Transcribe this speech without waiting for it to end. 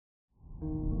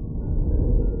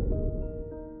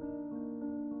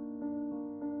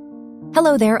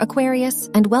Hello there, Aquarius,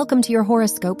 and welcome to your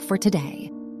horoscope for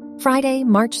today, Friday,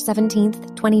 March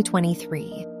 17th,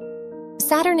 2023.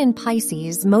 Saturn in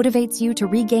Pisces motivates you to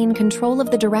regain control of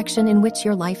the direction in which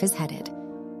your life is headed.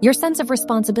 Your sense of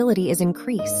responsibility is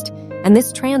increased, and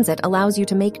this transit allows you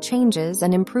to make changes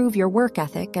and improve your work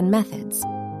ethic and methods.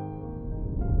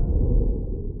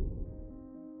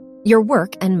 Your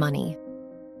work and money.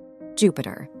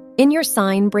 Jupiter, in your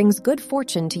sign, brings good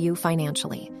fortune to you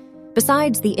financially.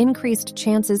 Besides the increased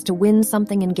chances to win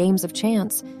something in games of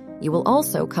chance, you will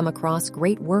also come across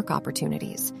great work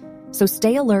opportunities. So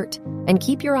stay alert and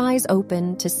keep your eyes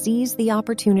open to seize the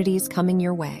opportunities coming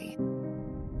your way.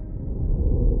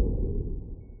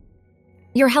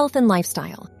 Your health and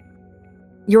lifestyle.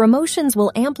 Your emotions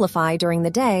will amplify during the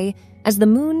day as the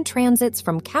moon transits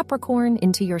from Capricorn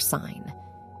into your sign.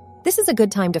 This is a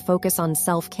good time to focus on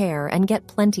self-care and get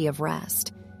plenty of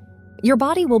rest. Your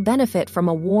body will benefit from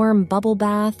a warm bubble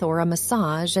bath or a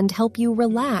massage and help you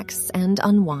relax and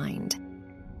unwind.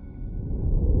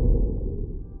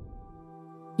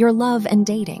 Your love and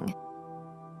dating.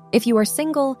 If you are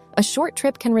single, a short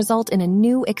trip can result in a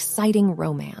new, exciting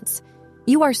romance.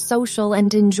 You are social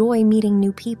and enjoy meeting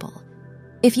new people.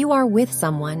 If you are with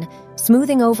someone,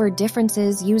 smoothing over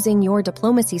differences using your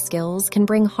diplomacy skills can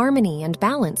bring harmony and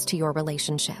balance to your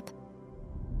relationship.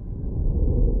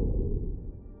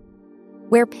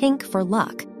 Wear pink for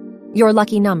luck. Your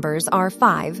lucky numbers are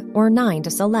 5 or 9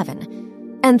 to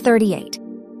 11 and 38.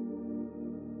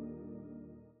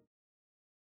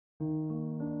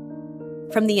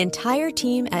 From the entire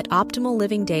team at Optimal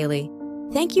Living Daily,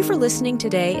 thank you for listening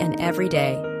today and every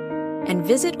day. And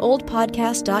visit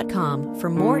oldpodcast.com for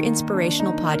more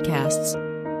inspirational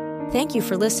podcasts. Thank you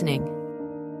for listening.